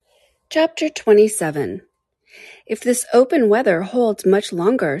Chapter 27. "If this open weather holds much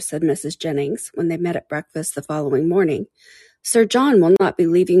longer," said Mrs. Jennings, when they met at breakfast the following morning, "Sir John will not be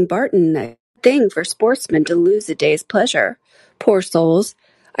leaving Barton. A thing for sportsmen to lose a day's pleasure. Poor souls!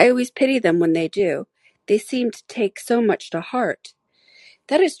 I always pity them when they do. They seem to take so much to heart."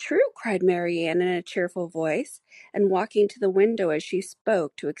 "That is true," cried Marianne in a cheerful voice, and walking to the window as she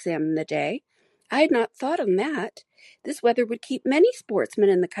spoke to examine the day. "I had not thought on that. This weather would keep many sportsmen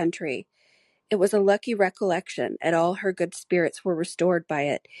in the country." It was a lucky recollection, and all her good spirits were restored by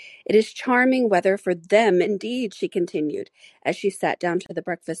it. "It is charming weather for them, indeed," she continued, as she sat down to the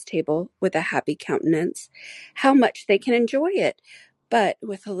breakfast table with a happy countenance. "How much they can enjoy it! But,"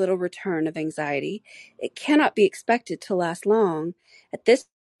 with a little return of anxiety, "it cannot be expected to last long. At this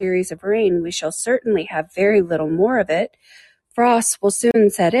series of rain we shall certainly have very little more of it. Frosts will soon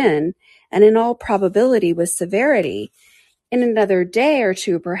set in, and in all probability with severity. In another day or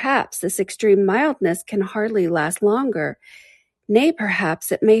two, perhaps, this extreme mildness can hardly last longer. Nay,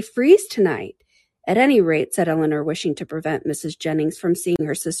 perhaps it may freeze tonight." "At any rate," said Eleanor, wishing to prevent Mrs. Jennings from seeing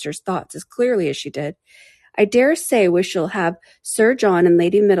her sister's thoughts as clearly as she did, "I dare say we shall have Sir John and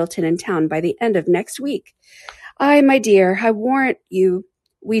Lady Middleton in town by the end of next week." "Ay, my dear, I warrant you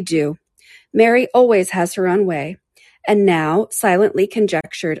we do. Mary always has her own way. And now," silently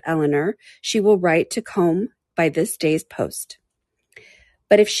conjectured Eleanor, "she will write to Combe by this day's post."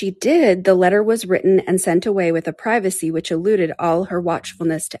 But if she did, the letter was written and sent away with a privacy which eluded all her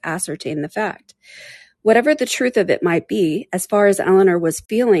watchfulness to ascertain the fact. Whatever the truth of it might be, as far as Eleanor was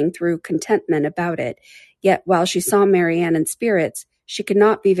feeling through contentment about it, yet while she saw Marianne in spirits, she could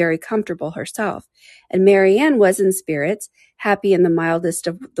not be very comfortable herself, and Marianne was in spirits, happy in the mildest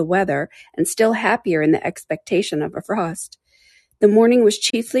of the weather, and still happier in the expectation of a frost. The morning was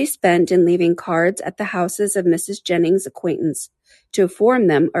chiefly spent in leaving cards at the houses of Mrs. Jennings' acquaintance to inform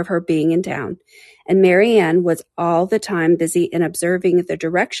them of her being in town, and Marianne was all the time busy in observing the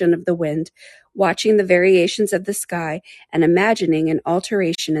direction of the wind, watching the variations of the sky, and imagining an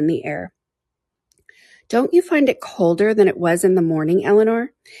alteration in the air. "Don't you find it colder than it was in the morning,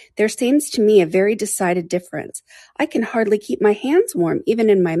 Eleanor? There seems to me a very decided difference. I can hardly keep my hands warm, even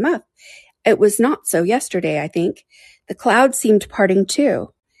in my muff. It was not so yesterday, I think. The clouds seemed parting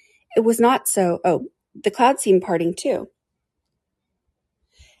too. It was not so. Oh, the clouds seemed parting too.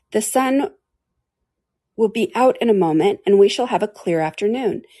 The sun will be out in a moment, and we shall have a clear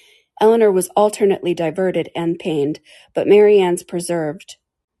afternoon." Eleanor was alternately diverted and pained, but Marianne preserved,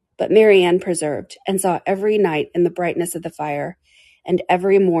 and saw every night in the brightness of the fire, and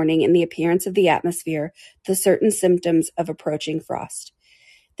every morning in the appearance of the atmosphere, the certain symptoms of approaching frost.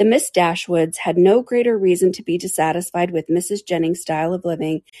 The Miss Dashwoods had no greater reason to be dissatisfied with Mrs. Jennings' style of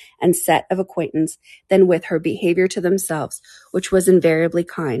living and set of acquaintance than with her behaviour to themselves, which was invariably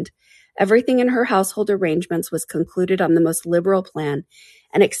kind. Everything in her household arrangements was concluded on the most liberal plan,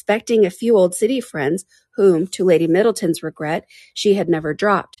 and excepting a few old city friends, whom, to Lady Middleton's regret, she had never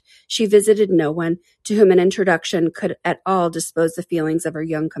dropped, she visited no one to whom an introduction could at all dispose the feelings of her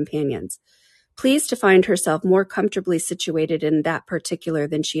young companions. Pleased to find herself more comfortably situated in that particular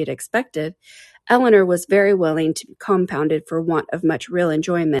than she had expected, Eleanor was very willing to be compounded for want of much real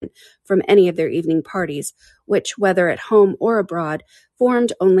enjoyment from any of their evening parties, which, whether at home or abroad,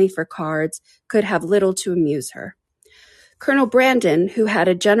 formed only for cards, could have little to amuse her. Colonel Brandon, who had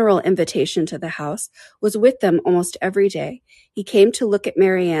a general invitation to the house, was with them almost every day. He came to look at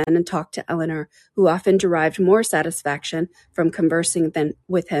Marianne and talk to Eleanor, who often derived more satisfaction from conversing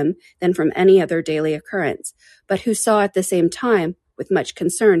with him than from any other daily occurrence, but who saw at the same time, with much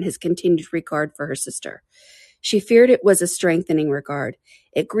concern, his continued regard for her sister. She feared it was a strengthening regard.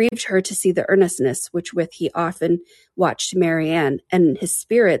 It grieved her to see the earnestness with he often watched Marianne, and his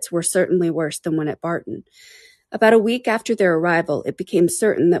spirits were certainly worse than when at Barton. About a week after their arrival, it became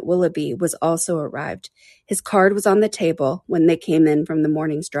certain that Willoughby was also arrived. His card was on the table when they came in from the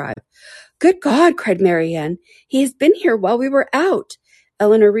morning's drive. "Good God!" cried Marianne. "He has been here while we were out."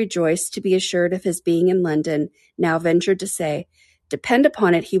 Eleanor rejoiced to be assured of his being in London, now ventured to say, "Depend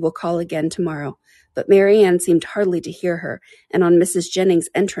upon it he will call again tomorrow." But Marianne seemed hardly to hear her, and on Mrs. Jennings'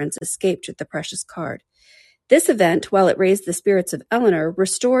 entrance escaped with the precious card. This event, while it raised the spirits of Eleanor,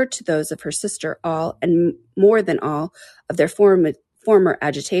 restored to those of her sister all, and more than all, of their former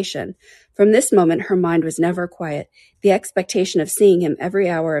agitation. From this moment her mind was never quiet. The expectation of seeing him every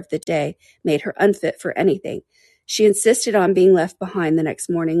hour of the day made her unfit for anything. She insisted on being left behind the next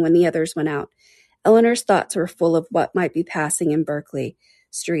morning when the others went out. Eleanor's thoughts were full of what might be passing in Berkeley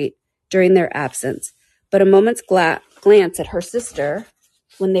Street during their absence, but a moment's glance at her sister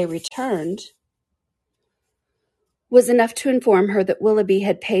when they returned was enough to inform her that Willoughby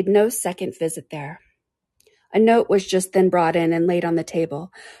had paid no second visit there. A note was just then brought in and laid on the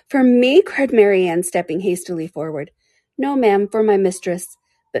table. "For me?" cried Marianne, stepping hastily forward. "No, ma'am, for my mistress."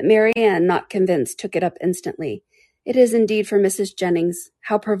 But Marianne, not convinced, took it up instantly. "It is indeed for Mrs. Jennings.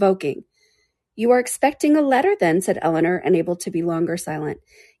 How provoking." "You are expecting a letter, then?" said Eleanor, unable to be longer silent.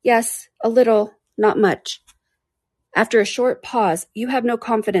 "Yes, a little, not much." After a short pause, "You have no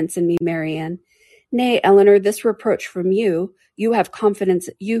confidence in me, Marianne." "Nay, Eleanor, this reproach from you who have confidence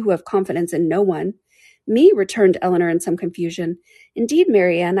in no one." "Me?" returned Eleanor in some confusion. "Indeed,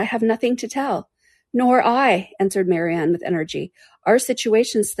 Marianne, I have nothing to tell." "Nor I," answered Marianne with energy. "Our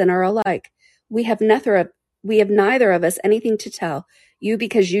situations then are alike. We have neither of us anything to tell, you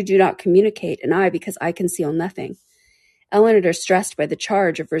because you do not communicate, and I because I conceal nothing." Eleanor, distressed by the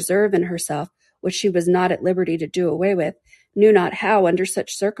charge of reserve in herself, which she was not at liberty to do away with, knew not how, under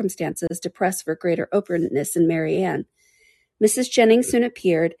such circumstances, to press for greater openness in Marianne. Mrs. Jennings soon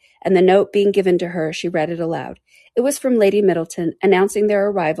appeared, and the note being given to her, she read it aloud. It was from Lady Middleton, announcing their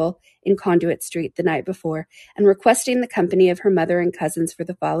arrival in Conduit Street the night before, and requesting the company of her mother and cousins for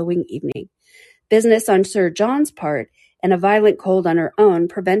the following evening. Business on Sir John's part, and a violent cold on her own,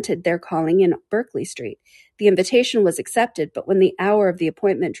 prevented their calling in Berkeley Street. The invitation was accepted, but when the hour of the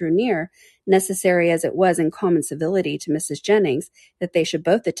appointment drew near, necessary as it was in common civility to Mrs. Jennings that they should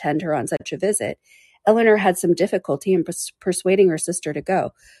both attend her on such a visit, Eleanor had some difficulty in persuading her sister to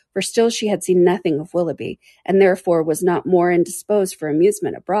go, for still she had seen nothing of Willoughby, and therefore was not more indisposed for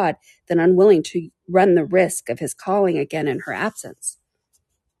amusement abroad than unwilling to run the risk of his calling again in her absence.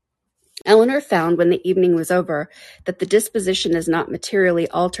 Eleanor found, when the evening was over, that the disposition is not materially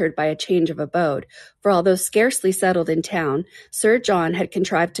altered by a change of abode, for although scarcely settled in town, Sir John had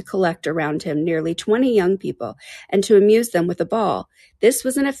contrived to collect around him nearly 20 young people, and to amuse them with a ball. This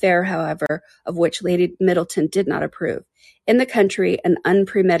was an affair, however, of which Lady Middleton did not approve. In the country, an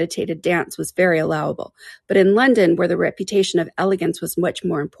unpremeditated dance was very allowable, but in London, where the reputation of elegance was much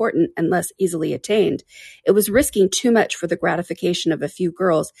more important and less easily attained, it was risking too much for the gratification of a few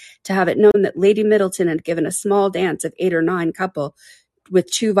girls to have it known that Lady Middleton had given a small dance of 8 or 9 couple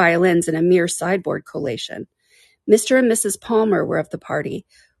with 2 violins and a mere sideboard collation. Mr. and Mrs. Palmer were of the party,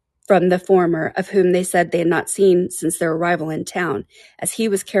 from the former, of whom they said they had not seen since their arrival in town, as he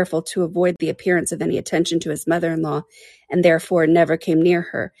was careful to avoid the appearance of any attention to his mother-in-law, and therefore never came near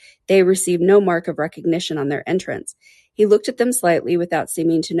her. They received no mark of recognition on their entrance. He looked at them slightly without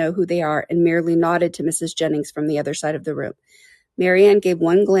seeming to know who they are, and merely nodded to Mrs. Jennings from the other side of the room. Marianne gave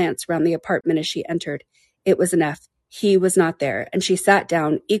one glance round the apartment as she entered. It was enough. He was not there, and she sat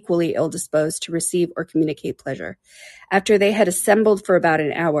down, equally ill-disposed to receive or communicate pleasure. After they had assembled for about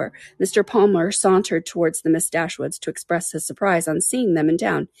an hour, Mr. Palmer sauntered towards the Miss Dashwoods to express his surprise on seeing them in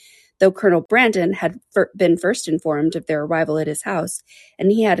town, though Colonel Brandon had been first informed of their arrival at his house,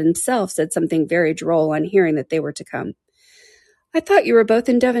 and he had himself said something very droll on hearing that they were to come. "I thought you were both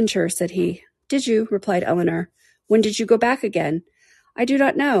in Devonshire," said he. "Did you?" replied Eleanor. "When did you go back again?" "I do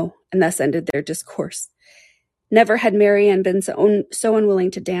not know," and thus ended their discourse. Never had Marianne been so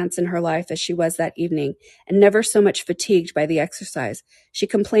unwilling to dance in her life as she was that evening, and never so much fatigued by the exercise. She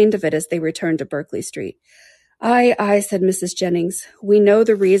complained of it as they returned to Berkeley Street. "Aye, said Mrs. Jennings. "We know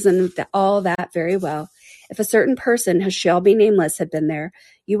the reason of all that very well. If a certain person, who shall be nameless, had been there,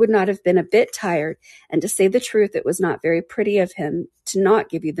 you would not have been a bit tired, and to say the truth, it was not very pretty of him to not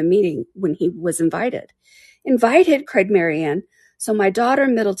give you the meeting when he was invited." "Invited?" cried Marianne. "So my daughter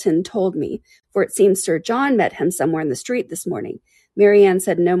Middleton told me, for it seems Sir John met him somewhere in the street this morning." Marianne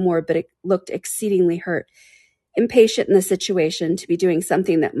said no more, but it looked exceedingly hurt. Impatient in the situation, to be doing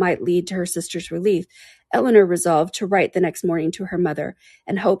something that might lead to her sister's relief, Eleanor resolved to write the next morning to her mother,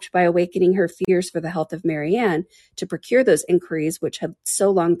 and hoped, by awakening her fears for the health of Marianne, to procure those inquiries which had so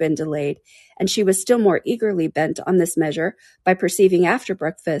long been delayed, and she was still more eagerly bent on this measure by perceiving after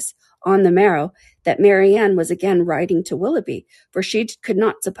breakfast, on the morrow, that Marianne was again riding to Willoughby, for she could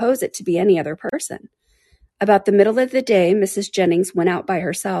not suppose it to be any other person. About the middle of the day, Mrs. Jennings went out by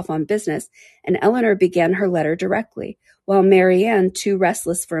herself on business, and Eleanor began her letter directly, while Marianne, too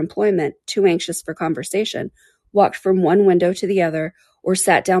restless for employment, too anxious for conversation, walked from one window to the other, or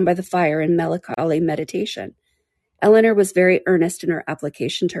sat down by the fire in melancholy meditation. Eleanor was very earnest in her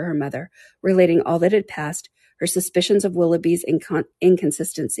application to her mother, relating all that had passed, her suspicions of Willoughby's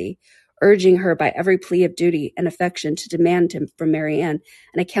inconsistency, urging her by every plea of duty and affection to demand from Marianne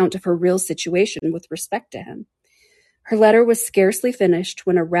an account of her real situation with respect to him. Her letter was scarcely finished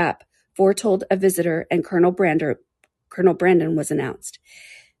when a rap foretold a visitor, and Colonel Brandon was announced.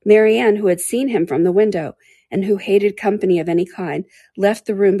 Marianne, who had seen him from the window, and who hated company of any kind, left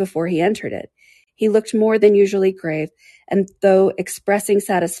the room before he entered it. He looked more than usually grave, and though expressing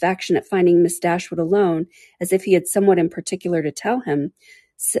satisfaction at finding Miss Dashwood alone, as if he had somewhat in particular to tell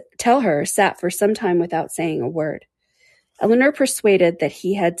her, sat for some time without saying a word. Elinor persuaded that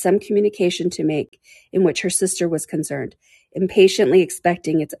he had some communication to make in which her sister was concerned, impatiently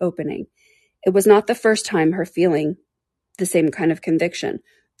expecting its opening. It was not the first time her feeling the same kind of conviction,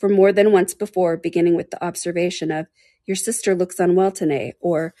 for more than once before, beginning with the observation of, "Your sister looks unwell today,"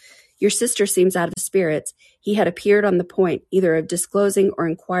 or "Your sister seems out of spirits," he had appeared on the point either of disclosing or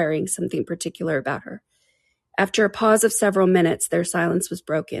inquiring something particular about her. After a pause of several minutes, their silence was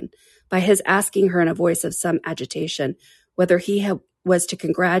broken by his asking her in a voice of some agitation whether he was to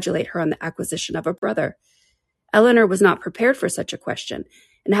congratulate her on the acquisition of a brother. Elinor was not prepared for such a question,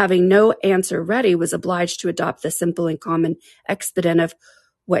 and having no answer ready, was obliged to adopt the simple and common expedient of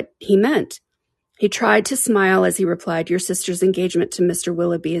what he meant. He tried to smile as he replied, "Your sister's engagement to Mr.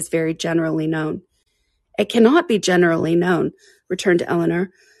 Willoughby is very generally known." "It cannot be generally known," returned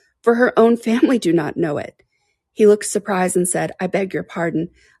Elinor, "for her own family do not know it." He looked surprised and said, "I beg your pardon.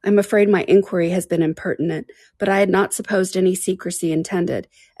 I'm afraid my inquiry has been impertinent, but I had not supposed any secrecy intended,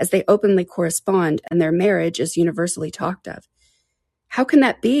 as they openly correspond, and their marriage is universally talked of." "How can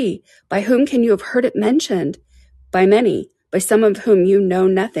that be? By whom can you have heard it mentioned?" "By many, by some of whom you know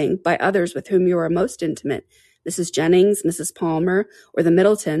nothing, by others with whom you are most intimate, Mrs. Jennings, Mrs. Palmer, or the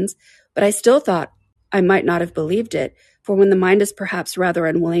Middletons, but I still thought I might not have believed it, for when the mind is perhaps rather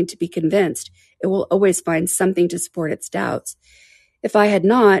unwilling to be convinced, it will always find something to support its doubts. If I had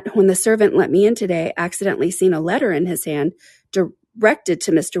not, when the servant let me in today, accidentally seen a letter in his hand, directed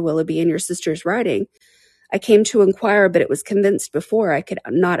to Mr. Willoughby in your sister's writing, I came to inquire, but it was convinced before I could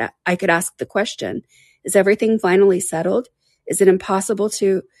ask the question, is everything finally settled? Is it impossible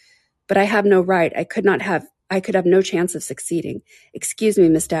to, but I have no right, I could have no chance of succeeding. Excuse me,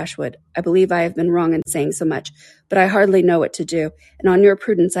 Miss Dashwood, I believe I have been wrong in saying so much, but I hardly know what to do, and on your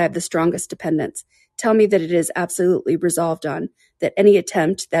prudence I have the strongest dependence. Tell me that it is absolutely resolved on, that any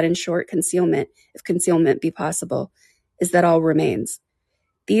attempt, that in short concealment, if concealment be possible, is that all remains.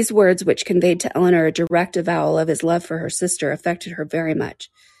 These words, which conveyed to Elinor a direct avowal of his love for her sister, affected her very much.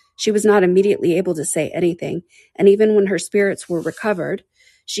 She was not immediately able to say anything, and even when her spirits were recovered,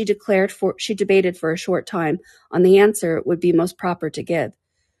 she debated for a short time on the answer it would be most proper to give.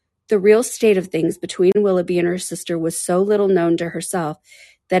 The real state of things between Willoughby and her sister was so little known to herself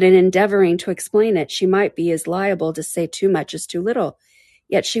that in endeavoring to explain it, she might be as liable to say too much as too little.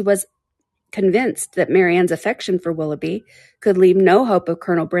 Yet she was convinced that Marianne's affection for Willoughby could leave no hope of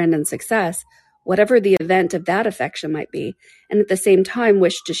Colonel Brandon's success, whatever the event of that affection might be, and at the same time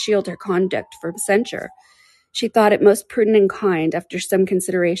wished to shield her conduct from censure. She thought it most prudent and kind, after some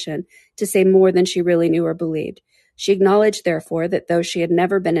consideration, to say more than she really knew or believed. She acknowledged, therefore, that though she had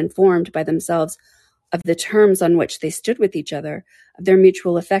never been informed by themselves of the terms on which they stood with each other, of their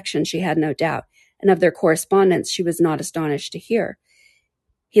mutual affection she had no doubt, and of their correspondence she was not astonished to hear.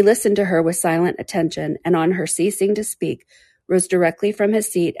 He listened to her with silent attention, and on her ceasing to speak, rose directly from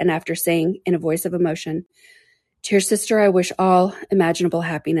his seat, and after saying, in a voice of emotion, "To your sister I wish all imaginable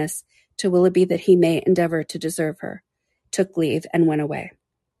happiness, to Willoughby that he may endeavour to deserve her," took leave, and went away.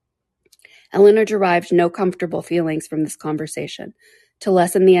 Elinor derived no comfortable feelings from this conversation. To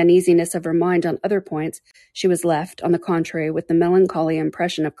lessen the uneasiness of her mind on other points, she was left, on the contrary, with the melancholy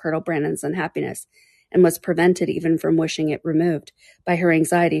impression of Colonel Brandon's unhappiness, and was prevented even from wishing it removed by her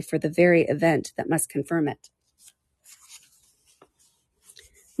anxiety for the very event that must confirm it.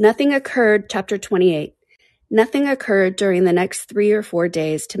 Chapter 28. Nothing occurred during the next 3 or 4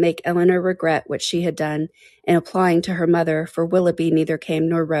 days to make Elinor regret what she had done in applying to her mother, for Willoughby neither came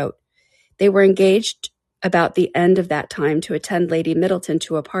nor wrote. They were engaged about the end of that time to attend Lady Middleton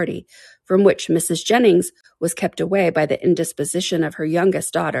to a party, from which Mrs. Jennings was kept away by the indisposition of her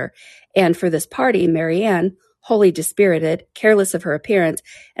youngest daughter, and for this party Marianne, wholly dispirited, careless of her appearance,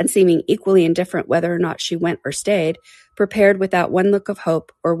 and seeming equally indifferent whether or not she went or stayed, prepared without one look of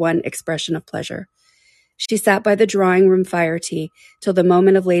hope or one expression of pleasure. She sat by the drawing-room fire-tea till the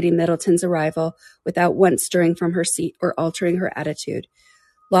moment of Lady Middleton's arrival, without once stirring from her seat or altering her attitude,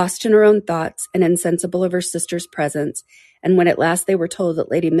 lost in her own thoughts and insensible of her sister's presence, and when at last they were told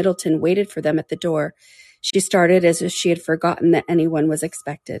that Lady Middleton waited for them at the door, she started as if she had forgotten that anyone was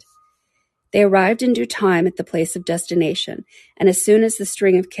expected. They arrived in due time at the place of destination, and as soon as the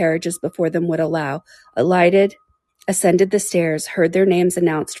string of carriages before them would allow, alighted, ascended the stairs, heard their names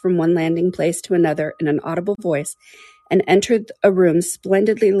announced from one landing place to another in an audible voice, and entered a room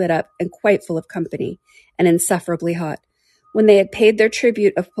splendidly lit up and quite full of company, and insufferably hot. When they had paid their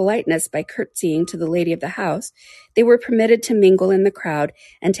tribute of politeness by curtsying to the lady of the house, they were permitted to mingle in the crowd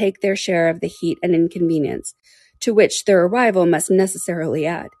and take their share of the heat and inconvenience, to which their arrival must necessarily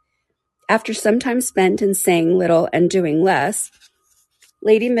add. After some time spent in saying little and doing less,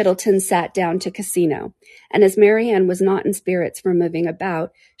 Lady Middleton sat down to casino, and as Marianne was not in spirits for moving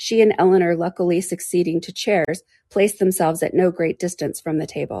about, she and Eleanor, luckily succeeding to chairs, placed themselves at no great distance from the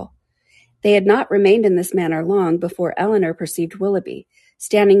table. They had not remained in this manner long before Eleanor perceived Willoughby,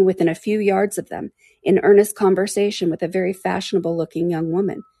 standing within a few yards of them, in earnest conversation with a very fashionable-looking young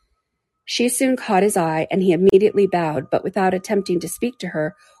woman. She soon caught his eye, and he immediately bowed, but without attempting to speak to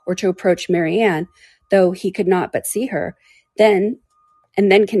her or to approach Marianne, though he could not but see her, then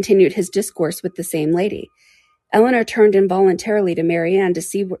continued his discourse with the same lady. Eleanor turned involuntarily to Marianne to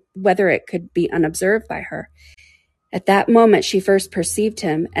see whether it could be unobserved by her. At that moment she first perceived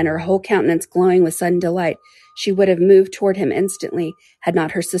him, and her whole countenance glowing with sudden delight, she would have moved toward him instantly, had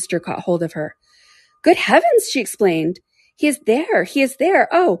not her sister caught hold of her. "Good heavens!" she exclaimed. "He is there! He is there!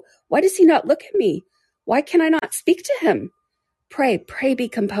 Oh, why does he not look at me? Why can I not speak to him?" Pray be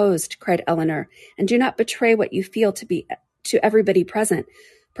composed," cried Eleanor, "and do not betray what you feel to everybody present.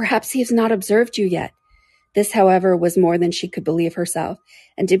 Perhaps he has not observed you yet." This, however, was more than she could believe herself,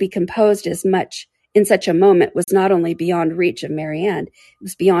 and to be composed as much in such a moment was not only beyond reach of Marianne, it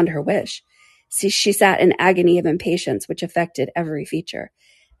was beyond her wish. She sat in agony of impatience which affected every feature.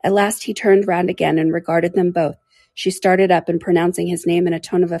 At last he turned round again and regarded them both. She started up, and pronouncing his name in a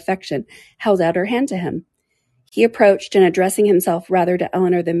tone of affection, held out her hand to him. He approached, and addressing himself rather to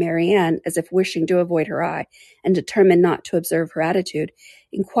Eleanor than Marianne, as if wishing to avoid her eye, and determined not to observe her attitude,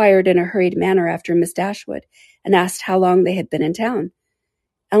 inquired in a hurried manner after Miss Dashwood, and asked how long they had been in town.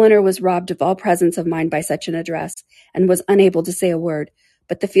 Eleanor was robbed of all presence of mind by such an address, and was unable to say a word,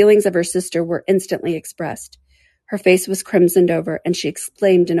 but the feelings of her sister were instantly expressed. Her face was crimsoned over, and she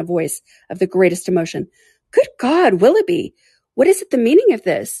exclaimed in a voice of the greatest emotion, "Good God, Willoughby! What is the meaning of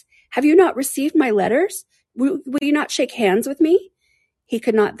this? Have you not received my letters? Will you not shake hands with me?" He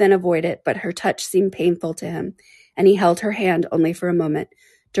could not then avoid it, but her touch seemed painful to him, and he held her hand only for a moment.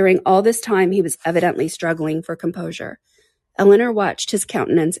 During all this time he was evidently struggling for composure. Eleanor watched his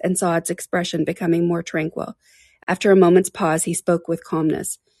countenance and saw its expression becoming more tranquil. After a moment's pause he spoke with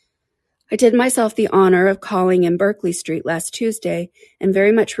calmness. "I did myself the honour of calling in Berkeley Street last Tuesday, and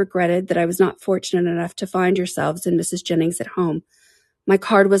very much regretted that I was not fortunate enough to find yourselves and Mrs. Jennings at home. My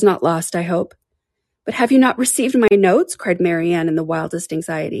card was not lost, I hope." "But have you not received my notes?" cried Marianne in the wildest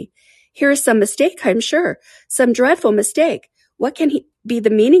anxiety. "Here is some mistake, I am sure, some dreadful mistake. What can be the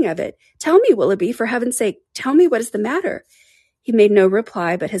meaning of it? Tell me, Willoughby, for heaven's sake, tell me what is the matter." He made no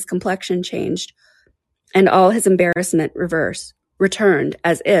reply, but his complexion changed, and all his embarrassment returned,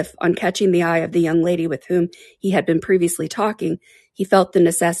 as if, on catching the eye of the young lady with whom he had been previously talking, he felt the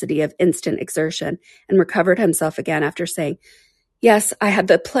necessity of instant exertion, and recovered himself again after saying, "Yes, I had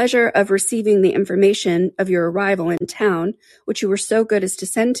the pleasure of receiving the information of your arrival in town, which you were so good as to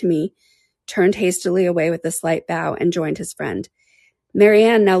send to me," turned hastily away with a slight bow, and joined his friend.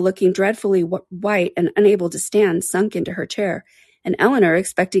 Marianne, now looking dreadfully white and unable to stand, sunk into her chair, and Eleanor,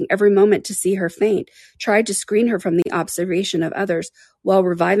 expecting every moment to see her faint, tried to screen her from the observation of others while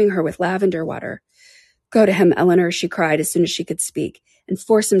reviving her with lavender water. "Go to him, Eleanor," she cried as soon as she could speak, "and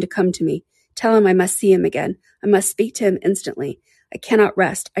force him to come to me. Tell him I must see him again. I must speak to him instantly. I cannot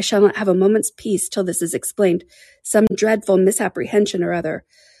rest. I shall not have a moment's peace till this is explained. Some dreadful misapprehension or other.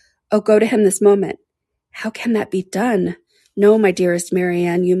 Oh, go to him this moment." "How can that be done?" "No, my dearest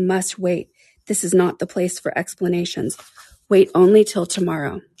Marianne, you must wait. This is not the place for explanations. Wait only till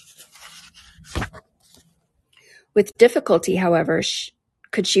tomorrow." With difficulty, however,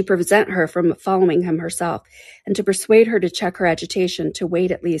 could she prevent her from following him herself, and to persuade her to check her agitation, to wait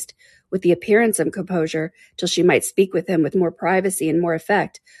at least, with the appearance of composure, till she might speak with him with more privacy and more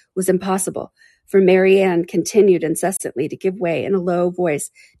effect, was impossible, for Marianne continued incessantly to give way in a low voice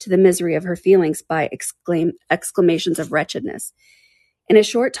to the misery of her feelings by exclamations of wretchedness. In a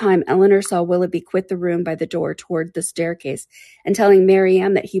short time Eleanor saw Willoughby quit the room by the door toward the staircase, and telling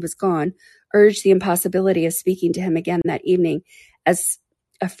Marianne that he was gone, urged the impossibility of speaking to him again that evening as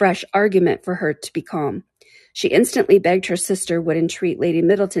a fresh argument for her to be calm. She instantly begged her sister would entreat Lady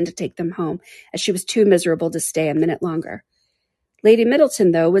Middleton to take them home, as she was too miserable to stay a minute longer. Lady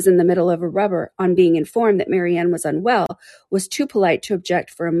Middleton, though, was in the middle of a rubber, on being informed that Marianne was unwell, was too polite to object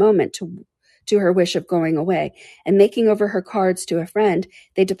for a moment to her wish of going away, and making over her cards to a friend,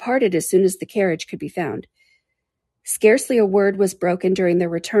 they departed as soon as the carriage could be found. Scarcely a word was broken during their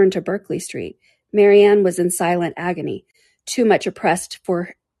return to Berkeley Street. Marianne was in silent agony, too much oppressed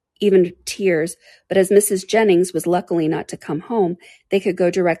for even tears, but as Mrs. Jennings was luckily not to come home, they could go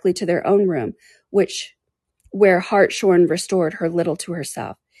directly to their own room, where Hartshorn restored her little to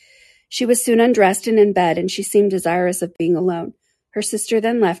herself. She was soon undressed and in bed, and she seemed desirous of being alone. Her sister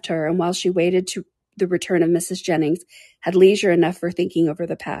then left her, and while she waited to the return of Mrs. Jennings, had leisure enough for thinking over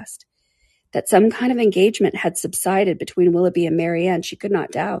the past. That some kind of engagement had subsided between Willoughby and Marianne she could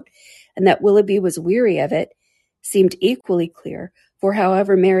not doubt, and that Willoughby was weary of it seemed equally clear, for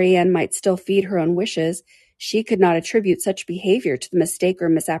however Marianne might still feed her own wishes, she could not attribute such behavior to the mistake or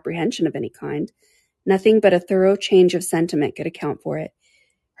misapprehension of any kind. Nothing but a thorough change of sentiment could account for it.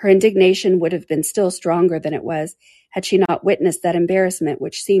 Her indignation would have been still stronger than it was, had she not witnessed that embarrassment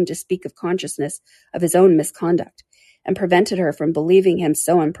which seemed to speak of consciousness of his own misconduct, and prevented her from believing him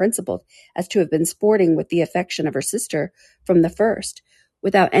so unprincipled as to have been sporting with the affection of her sister from the first,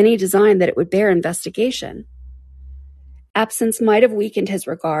 without any design that it would bear investigation. Absence might have weakened his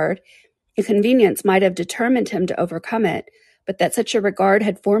regard, inconvenience might have determined him to overcome it, but that such a regard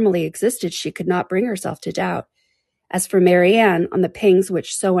had formerly existed she could not bring herself to doubt. As for Marianne, on the pangs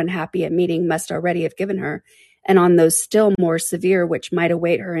which so unhappy a meeting must already have given her, and on those still more severe which might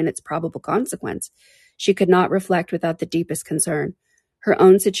await her in its probable consequence, she could not reflect without the deepest concern. Her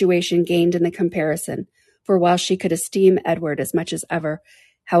own situation gained in the comparison, for while she could esteem Edward as much as ever,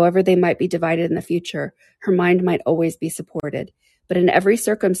 however they might be divided in the future, her mind might always be supported. But in every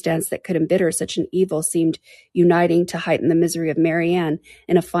circumstance that could embitter such an evil seemed uniting to heighten the misery of Marianne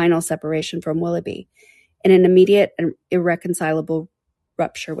in a final separation from Willoughby, in an immediate and irreconcilable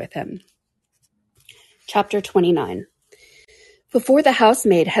rupture with him. Chapter 29. Before the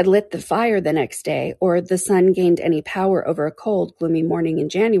housemaid had lit the fire the next day, or the sun gained any power over a cold, gloomy morning in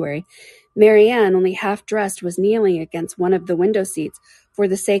January, Marianne, only half dressed, was kneeling against one of the window seats for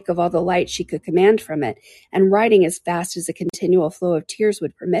the sake of all the light she could command from it, and writing as fast as a continual flow of tears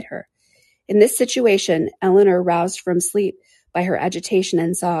would permit her. In this situation, Eleanor, roused from sleep by her agitation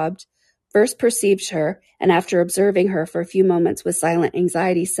and sobbed, first perceived her, and after observing her for a few moments with silent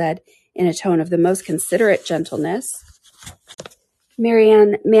anxiety, said, in a tone of the most considerate gentleness,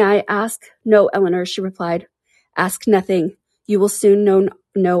 "Marianne, may I ask—" "No, Eleanor," she replied. "Ask nothing. You will soon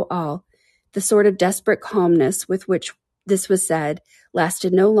know all." The sort of desperate calmness with which this was said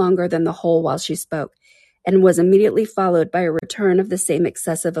lasted no longer than the whole while she spoke, and was immediately followed by a return of the same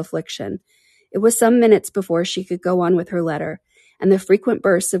excessive affliction. It was some minutes before she could go on with her letter, and the frequent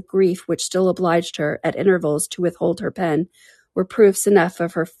bursts of grief which still obliged her, at intervals, to withhold her pen, were proofs enough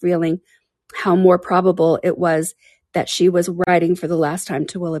of her feeling how more probable it was that she was writing for the last time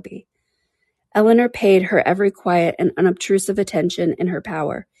to Willoughby. Eleanor paid her every quiet and unobtrusive attention in her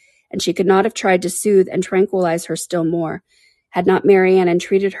power, and she could not have tried to soothe and tranquilize her still more, had not Marianne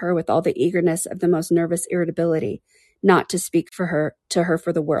entreated her with all the eagerness of the most nervous irritability, not to speak to her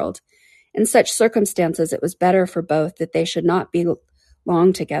for the world. In such circumstances it was better for both that they should not be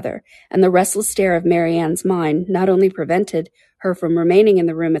long together, and the restless stare of Marianne's mind not only prevented her from remaining in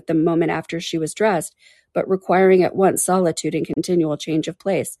the room at the moment after she was dressed, but requiring at once solitude and continual change of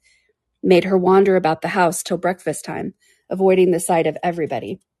place, made her wander about the house till breakfast time, avoiding the sight of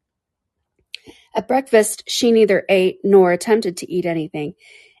everybody. At breakfast she neither ate nor attempted to eat anything,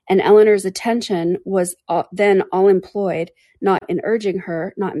 and Eleanor's attention was then all employed, not in urging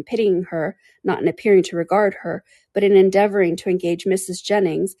her, not in pitying her, not in appearing to regard her, but in endeavoring to engage Mrs.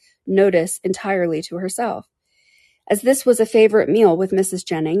 Jennings' notice entirely to herself. As this was a favorite meal with Mrs.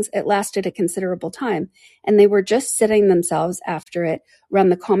 Jennings, it lasted a considerable time, and they were just sitting themselves after it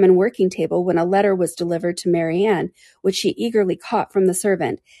round the common working table when a letter was delivered to Marianne, which she eagerly caught from the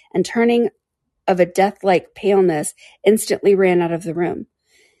servant, and turning of a death-like paleness, instantly ran out of the room.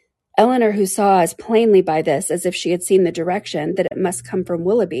 Eleanor, who saw as plainly by this as if she had seen the direction that it must come from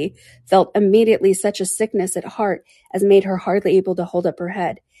Willoughby, felt immediately such a sickness at heart as made her hardly able to hold up her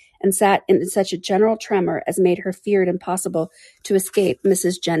head, and sat in such a general tremor as made her fear it impossible to escape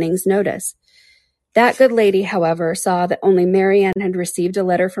Mrs. Jennings' notice. That good lady, however, saw that only Marianne had received a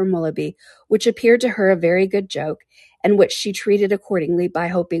letter from Willoughby, which appeared to her a very good joke, and which she treated accordingly by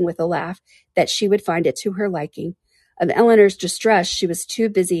hoping with a laugh that she would find it to her liking. Of Eleanor's distress, she was too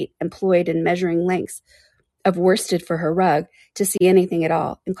busy employed in measuring lengths of worsted for her rug to see anything at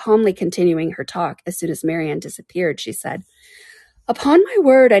all, and calmly continuing her talk as soon as Marianne disappeared, she said, "Upon my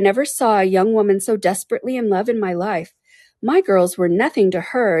word, I never saw a young woman so desperately in love in my life. My girls were nothing to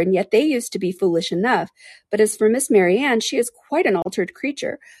her, and yet they used to be foolish enough. But as for Miss Marianne, she is quite an altered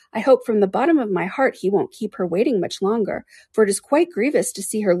creature. I hope from the bottom of my heart he won't keep her waiting much longer, for it is quite grievous to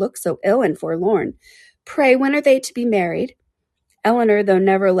see her look so ill and forlorn. Pray, when are they to be married?" Eleanor, though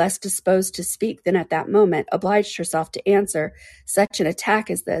never less disposed to speak than at that moment, obliged herself to answer such an attack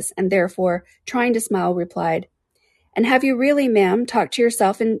as this, and therefore, trying to smile, replied, "And have you really, ma'am, talked to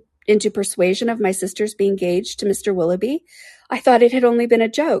yourself into persuasion of my sister's being engaged to Mr. Willoughby? I thought it had only been a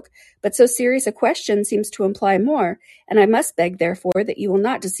joke, but so serious a question seems to imply more, and I must beg, therefore, that you will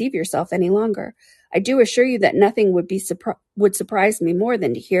not deceive yourself any longer. I do assure you that nothing would surprise me more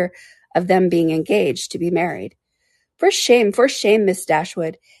than to hear of them being engaged to be married." For shame, Miss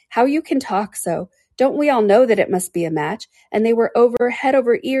Dashwood. How you can talk so. Don't we all know that it must be a match? And they were head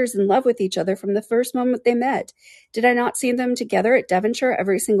over ears in love with each other from the first moment they met. Did I not see them together at Devonshire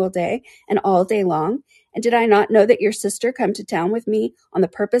every single day, and all day long? And did I not know that your sister come to town with me on the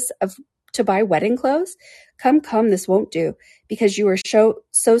purpose to buy wedding clothes? Come, this won't do, because you are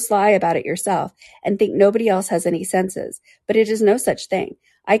so sly about it yourself, and think nobody else has any senses. But it is no such thing.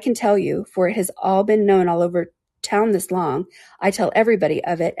 I can tell you, for it has all been known all over town this long. I tell everybody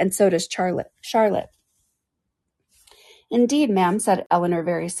of it, and so does Charlotte. Indeed, ma'am, said Eleanor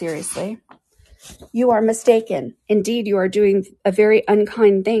very seriously, you are mistaken. Indeed, you are doing a very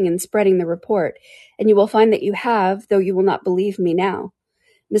unkind thing in spreading the report, and you will find that you have, though you will not believe me now.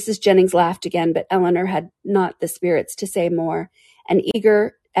 Mrs. Jennings laughed again, but Eleanor had not the spirits to say more, and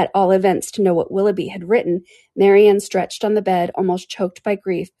eager at all events to know what Willoughby had written, Marianne stretched on the bed, almost choked by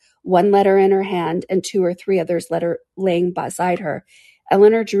grief, one letter in her hand and 2 or 3 others laying beside her.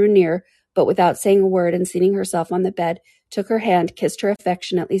 Eleanor drew near, but without saying a word, and seating herself on the bed, took her hand, kissed her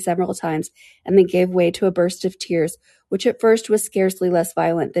affectionately several times, and then gave way to a burst of tears, which at first was scarcely less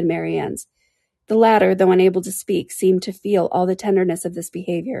violent than Marianne's. The latter, though unable to speak, seemed to feel all the tenderness of this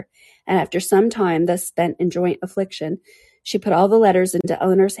behavior, and after some time thus spent in joint affliction, she put all the letters into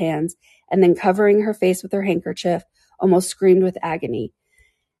Eleanor's hands, and then covering her face with her handkerchief, almost screamed with agony.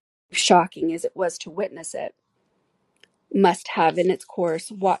 Shocking as it was to witness it, must have in its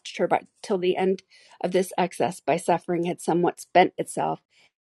course watched her till the end of this excess by suffering had somewhat spent itself.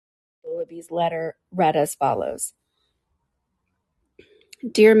 Willoughby's letter read as follows.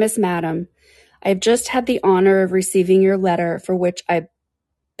 Dear Miss Madam, I have just had the honor of receiving your letter, for which I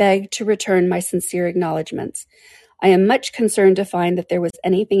beg to return my sincere acknowledgments. I am much concerned to find that there was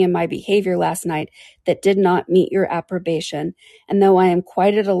anything in my behavior last night that did not meet your approbation, and though I am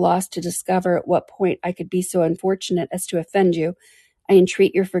quite at a loss to discover at what point I could be so unfortunate as to offend you, I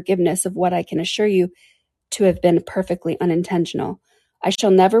entreat your forgiveness of what I can assure you to have been perfectly unintentional. I shall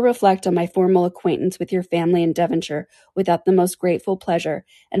never reflect on my formal acquaintance with your family in Devonshire without the most grateful pleasure,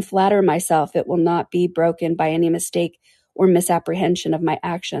 and flatter myself it will not be broken by any mistake or misapprehension of my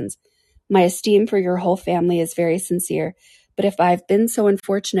actions. My esteem for your whole family is very sincere, but if I have been so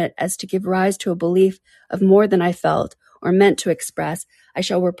unfortunate as to give rise to a belief of more than I felt or meant to express, I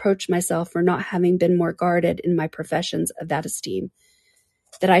shall reproach myself for not having been more guarded in my professions of that esteem.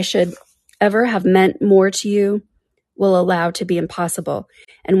 That I should ever have meant more to you will allow to be impossible,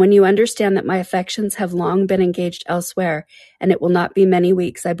 and when you understand that my affections have long been engaged elsewhere, and it will not be many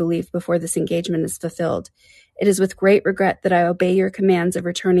weeks, I believe, before this engagement is fulfilled, it is with great regret that I obey your commands of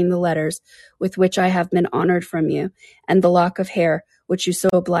returning the letters with which I have been honored from you, and the lock of hair which you so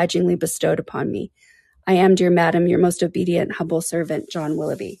obligingly bestowed upon me. I am, dear madam, your most obedient, humble servant, John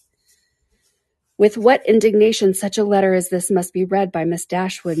Willoughby. With what indignation such a letter as this must be read by Miss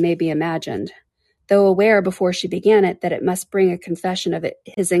Dashwood may be imagined. Though aware before she began it that it must bring a confession of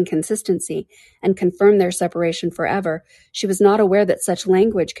his inconsistency and confirm their separation forever, she was not aware that such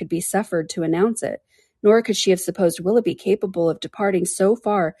language could be suffered to announce it, nor could she have supposed Willoughby capable of departing so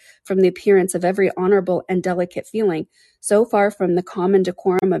far from the appearance of every honourable and delicate feeling, so far from the common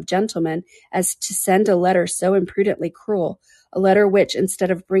decorum of gentlemen, as to send a letter so imprudently cruel, a letter which,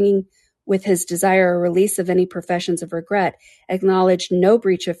 instead of bringing with his desire a release of any professions of regret, acknowledged no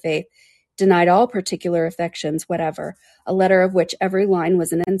breach of faith, denied all particular affections whatever, a letter of which every line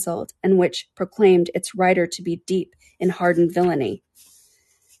was an insult, and which proclaimed its writer to be deep in hardened villainy.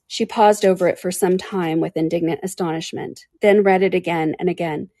 She paused over it for some time with indignant astonishment, then read it again and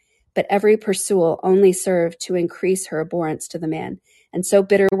again, but every perusal only served to increase her abhorrence to the man, and so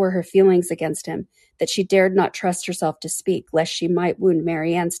bitter were her feelings against him that she dared not trust herself to speak, lest she might wound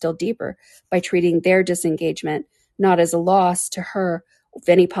Marianne still deeper by treating their disengagement not as a loss to her of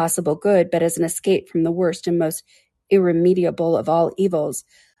any possible good, but as an escape from the worst and most irremediable of all evils,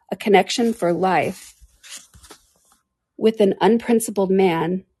 a connection for life with an unprincipled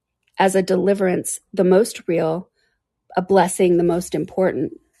man, as a deliverance the most real, a blessing the most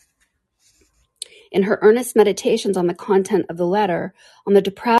important. In her earnest meditations on the content of the letter, on the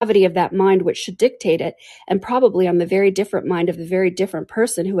depravity of that mind which should dictate it, and probably on the very different mind of the very different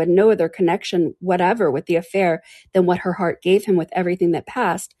person who had no other connection whatever with the affair than what her heart gave him with everything that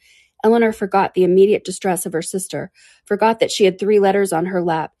passed, Eleanor forgot the immediate distress of her sister, forgot that she had 3 letters on her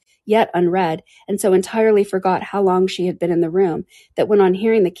lap, yet unread, and so entirely forgot how long she had been in the room, that when on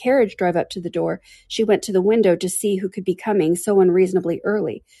hearing the carriage drive up to the door, she went to the window to see who could be coming so unreasonably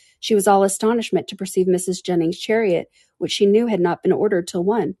early. She was all astonishment to perceive Mrs. Jennings' chariot, which she knew had not been ordered till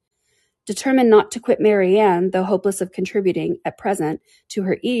 1. Determined not to quit Mary Ann, though hopeless of contributing, at present, to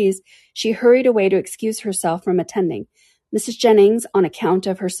her ease, she hurried away to excuse herself from attending. Mrs. Jennings, on account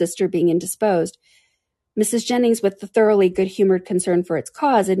of her sister being indisposed, Mrs. Jennings, with the thoroughly good-humored concern for its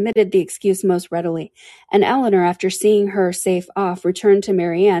cause, admitted the excuse most readily, and Eleanor, after seeing her safe off, returned to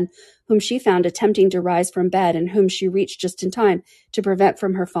Mary Ann, whom she found attempting to rise from bed, and whom she reached just in time to prevent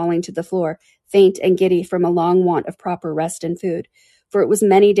from her falling to the floor, faint and giddy from a long want of proper rest and food. For it was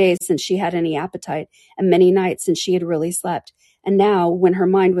many days since she had any appetite, and many nights since she had really slept, and now, when her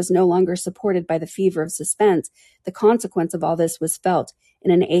mind was no longer supported by the fever of suspense, the consequence of all this was felt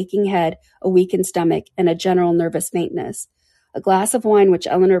in an aching head, a weakened stomach, and a general nervous faintness. A glass of wine which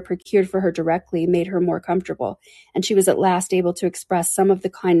Eleanor procured for her directly made her more comfortable, and she was at last able to express some of the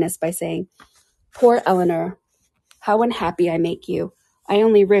kindness by saying, "Poor Eleanor, how unhappy I make you. I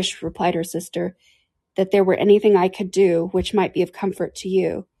only wish," replied her sister, "that there were anything I could do which might be of comfort to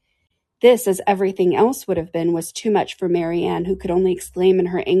you." This, as everything else would have been, was too much for Mary Ann, who could only exclaim in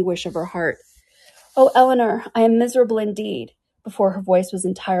her anguish of her heart, "Oh, Eleanor, I am miserable indeed," before her voice was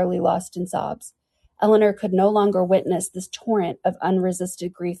entirely lost in sobs. Eleanor could no longer witness this torrent of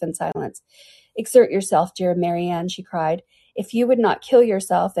unresisted grief in silence. "Exert yourself, dear Mary Ann," she cried. "If you would not kill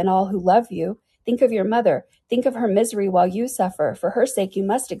yourself and all who love you, think of your mother. Think of her misery while you suffer. For her sake you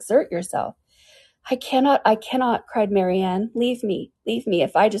must exert yourself." I cannot, cried Mary Ann. Leave me.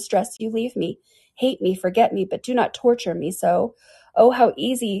 If I distress you, leave me. Hate me, forget me, but do not torture me so. Oh, how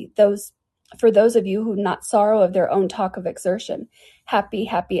easy for those of you who not sorrow of their own talk of exertion. Happy,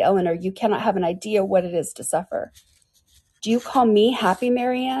 happy Eleanor, you cannot have an idea what it is to suffer. Do you call me happy,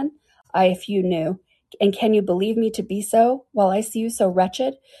 Mary Ann? Ay, if you knew. And can you believe me to be so, while I see you so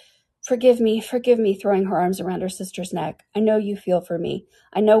wretched? Forgive me, throwing her arms around her sister's neck. I know you feel for me.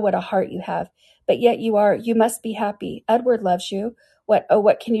 I know what a heart you have. But yet you must be happy. Edward loves you.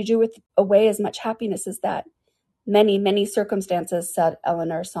 What can you do with away as much happiness as that? Many, many circumstances, said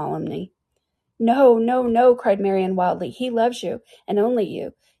Eleanor solemnly. No, cried Marian wildly. He loves you, and only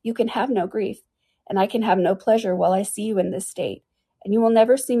you. You can have no grief, and I can have no pleasure while I see you in this state, and you will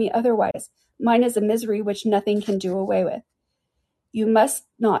never see me otherwise. Mine is a misery which nothing can do away with. You must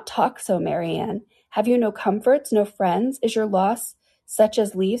not talk so, Marianne. Have you no comforts, no friends? Is your loss such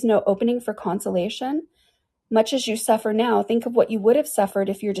as leaves no opening for consolation? Much as you suffer now, think of what you would have suffered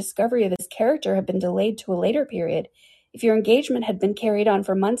if your discovery of his character had been delayed to a later period, if your engagement had been carried on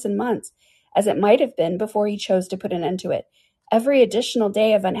for months and months, as it might have been before he chose to put an end to it. Every additional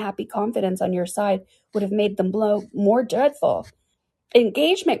day of unhappy confidence on your side would have made the blow more dreadful.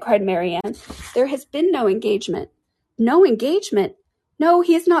 Engagement, cried Marianne. There has been no engagement. No engagement? No,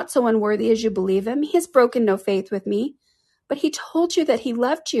 he is not so unworthy as you believe him. He has broken no faith with me. But he told you that he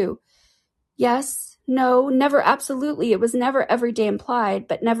loved you. Yes, no, never absolutely. It was never every day implied,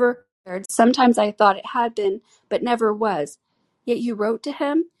 but never. Sometimes I thought it had been, but never was. Yet you wrote to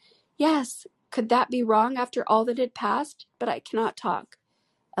him? Yes. Could that be wrong after all that had passed? But I cannot talk.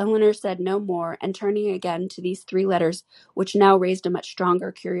 Eleanor said no more, and turning again to these 3 letters, which now raised a much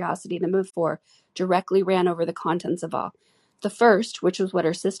stronger curiosity than before, directly ran over the contents of all. The first, which was what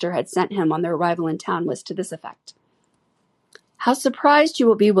her sister had sent him on their arrival in town, was to this effect. How surprised you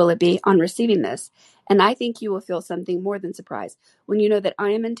will be, Willoughby, on receiving this, and I think you will feel something more than surprise when you know that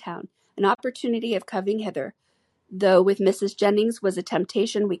I am in town, an opportunity of coming hither, though with Mrs. Jennings was a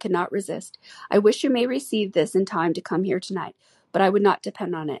temptation we could not resist. I wish you may receive this in time to come here tonight, but I would not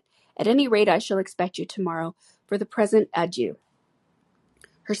depend on it. At any rate, I shall expect you tomorrow. For the present, adieu.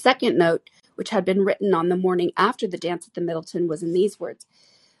 Her second note, which had been written on the morning after the dance at the Middleton, was in these words.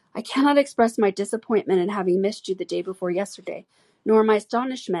 I cannot express my disappointment in having missed you the day before yesterday, nor my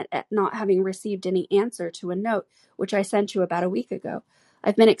astonishment at not having received any answer to a note which I sent you about a week ago.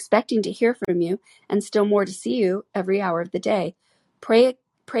 I've been expecting to hear from you, and still more to see you, every hour of the day. Pray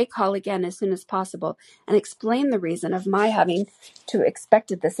call again as soon as possible, and explain the reason of my having to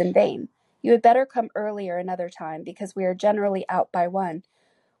expected this in vain. You had better come earlier another time, because we are generally out by 1.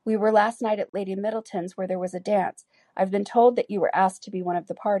 We were last night at Lady Middleton's, where there was a dance. I've been told that you were asked to be one of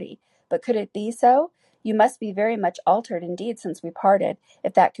the party. But could it be so? You must be very much altered indeed since we parted,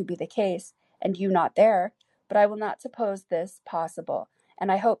 if that could be the case. and you not there, but I will not suppose this possible,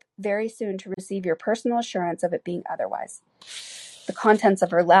 and I hope very soon to receive your personal assurance of it being otherwise. The contents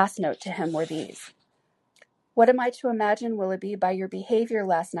of her last note to him were these: What am I to imagine, Willoughby, by your behavior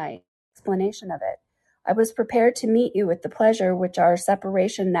last night? Explanation of it. I was prepared to meet you with the pleasure which our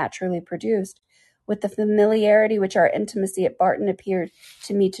separation naturally produced, with the familiarity which our intimacy at Barton appeared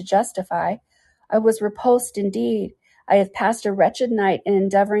to me to justify. I was repulsed indeed. I have passed a wretched night in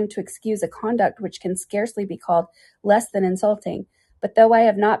endeavoring to excuse a conduct which can scarcely be called less than insulting. But though I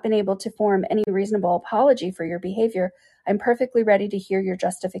have not been able to form any reasonable apology for your behavior, I am perfectly ready to hear your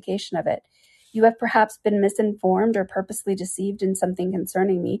justification of it. You have perhaps been misinformed or purposely deceived in something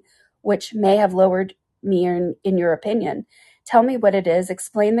concerning me, which may have lowered me in your opinion. Tell me what it is,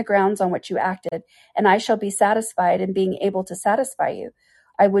 explain the grounds on which you acted, and I shall be satisfied in being able to satisfy you.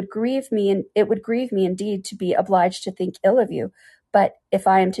 It would grieve me indeed to be obliged to think ill of you, but if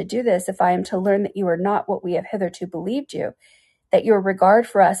I am to do this, if I am to learn that you are not what we have hitherto believed you, that your regard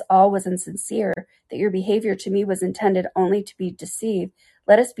for us all was insincere, that your behavior to me was intended only to be deceived,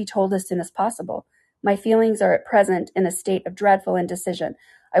 let us be told as soon as possible. My feelings are at present in a state of dreadful indecision.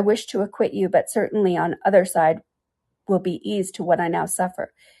 I wish to acquit you, but certainly on other side will be eased to what I now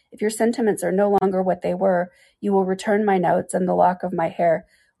suffer. If your sentiments are no longer what they were, you will return my notes and the lock of my hair,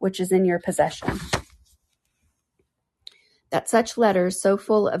 which is in your possession. That such letters, so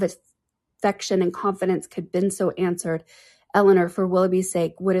full of affection and confidence, could have been so answered, Eleanor, for Willoughby's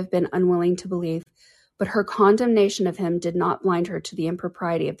sake, would have been unwilling to believe. But her condemnation of him did not blind her to the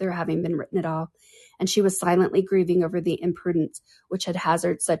impropriety of their having been written at all, and she was silently grieving over the imprudence which had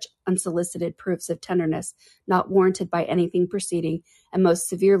hazarded such unsolicited proofs of tenderness, not warranted by anything preceding, and most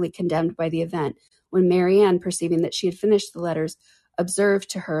severely condemned by the event, when Marianne, perceiving that she had finished the letters, observed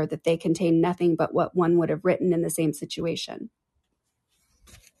to her that they contained nothing but what one would have written in the same situation.